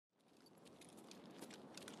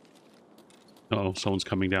Oh, someone's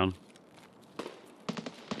coming down.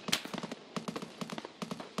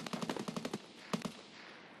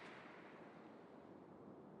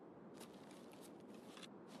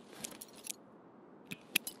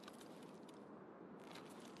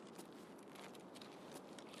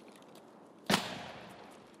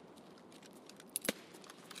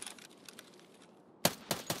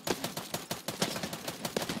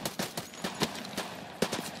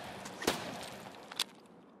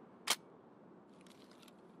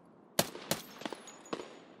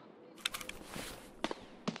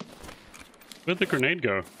 Where'd the grenade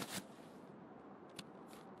go?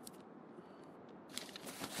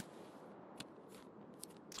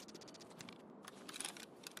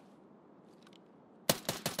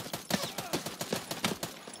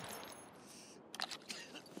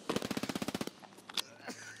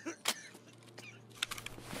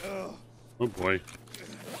 Oh boy.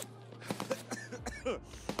 Did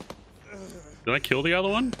I kill the other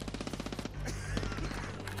one?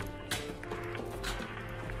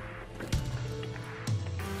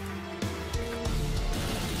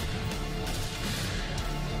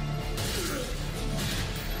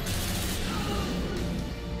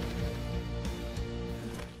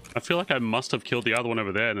 I feel like I must have killed the other one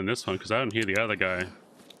over there and then this one because I don't hear the other guy.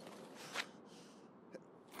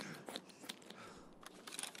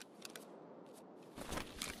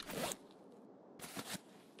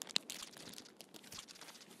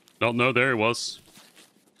 Oh no, there he was.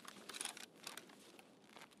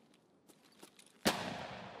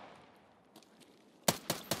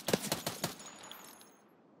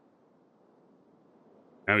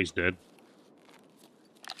 Now he's dead.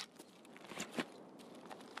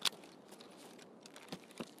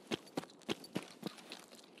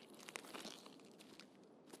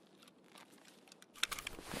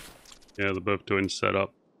 Yeah, they're both doing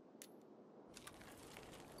setup.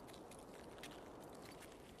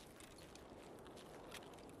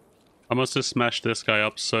 I must have smashed this guy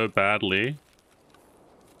up so badly.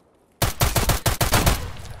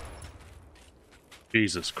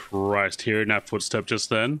 Jesus Christ, hearing that footstep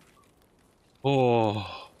just then.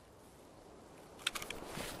 Oh.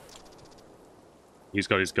 He's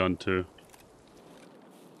got his gun too.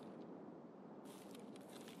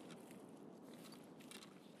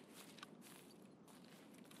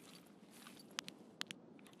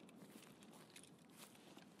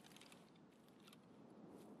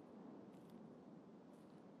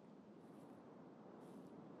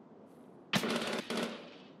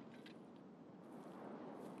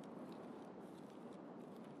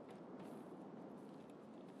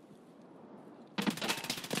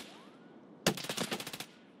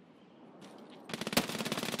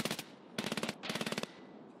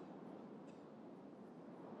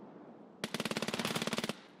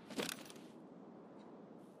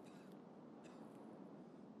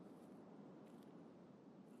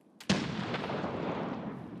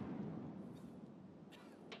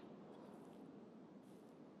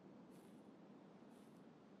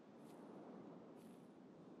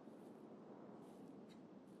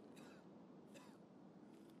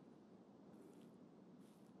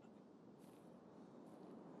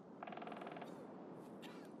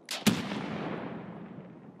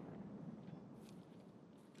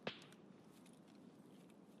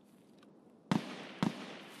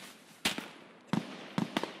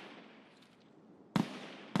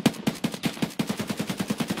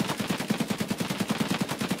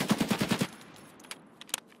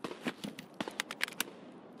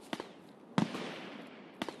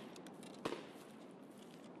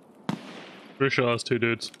 Pretty sure that's two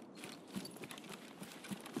dudes.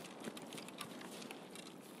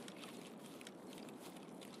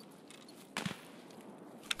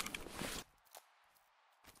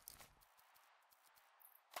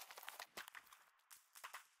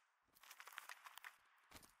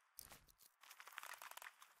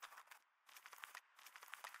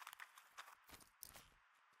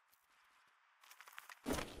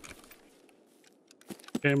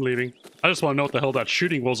 Okay, I'm leaving. I just want to know what the hell that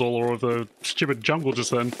shooting was all over the stupid jungle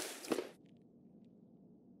just then.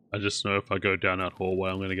 I just know if I go down that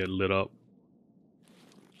hallway, I'm gonna get lit up.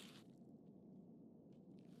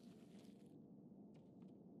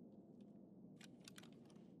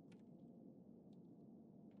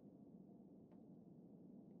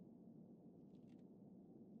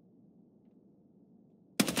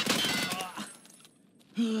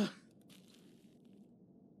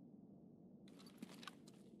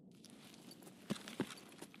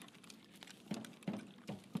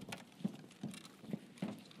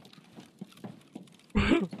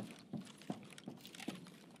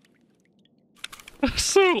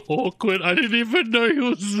 So so awkward. I didn't even know he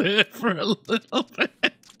was there for a little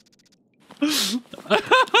bit. I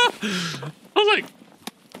was like,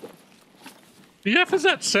 the F is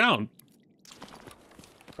that sound?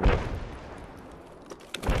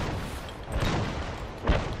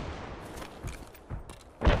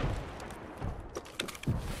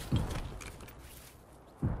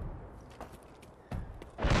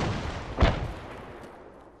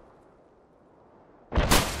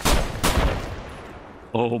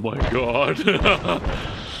 Oh my god.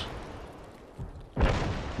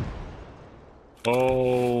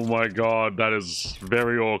 Oh my god, that is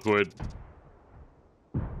very awkward.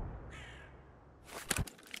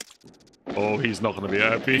 Oh, he's not gonna be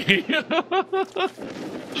happy.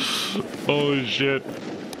 Oh shit.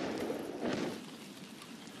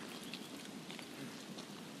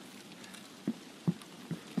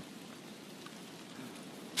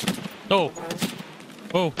 Oh.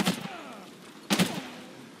 Oh.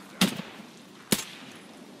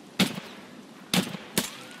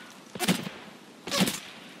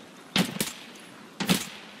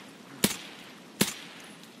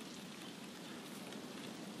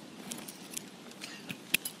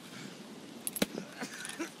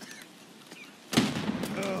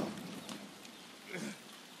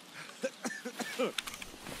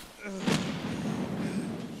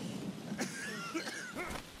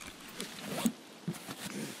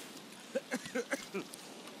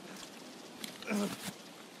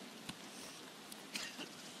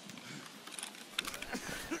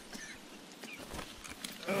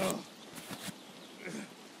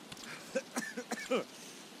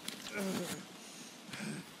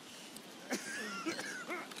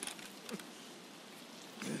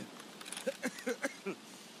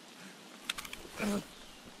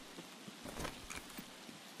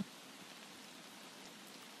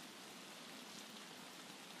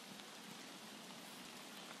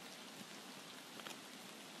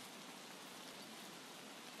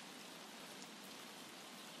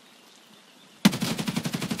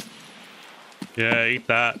 Yeah, eat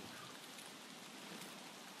that.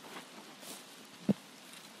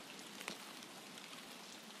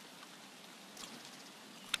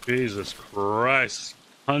 Jesus Christ.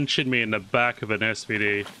 Punching me in the back of an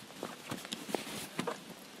SVD.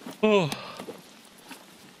 Oh.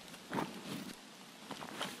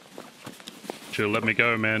 Should let me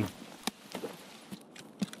go, man.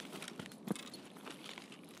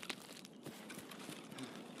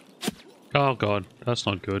 Oh god, that's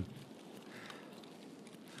not good.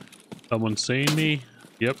 Someone seen me?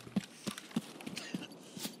 Yep.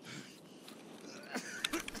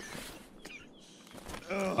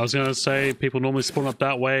 I was gonna say people normally spawn up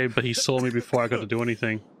that way, but he saw me before I got to do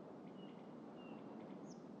anything.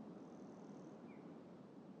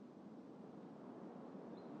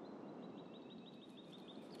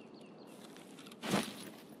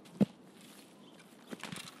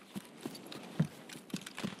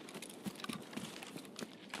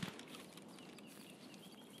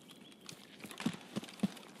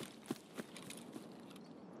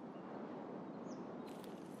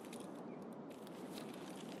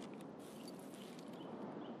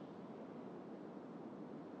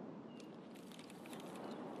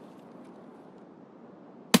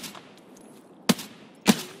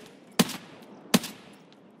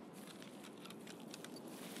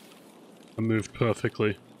 I moved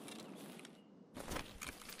perfectly.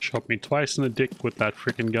 Shot me twice in the dick with that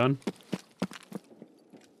freaking gun.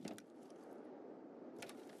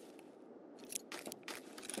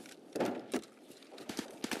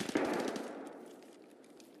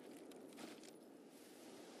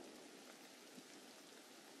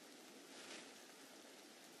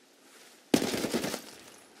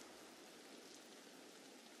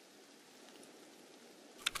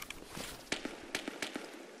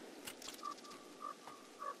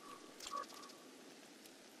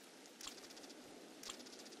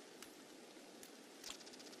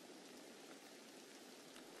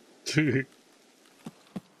 But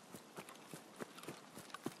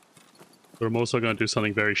I'm also going to do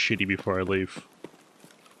something very shitty before I leave.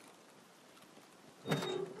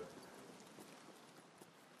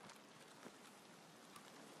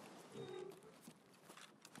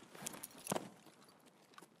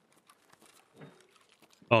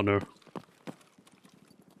 Oh no.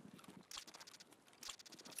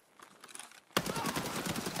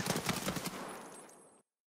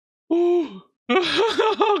 Ooh.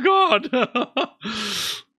 Oh god!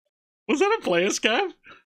 Was that a player scam?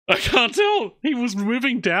 I can't tell. He was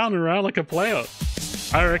moving down and around like a player.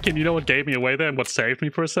 I reckon you know what gave me away there and what saved me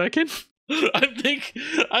for a second? I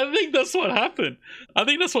think that's what happened. I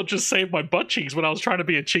think that's what just saved my butt cheeks when I was trying to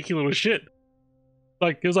be a cheeky little shit.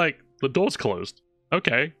 Like, it was like, the door's closed.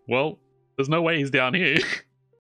 Okay, well, there's no way he's down here.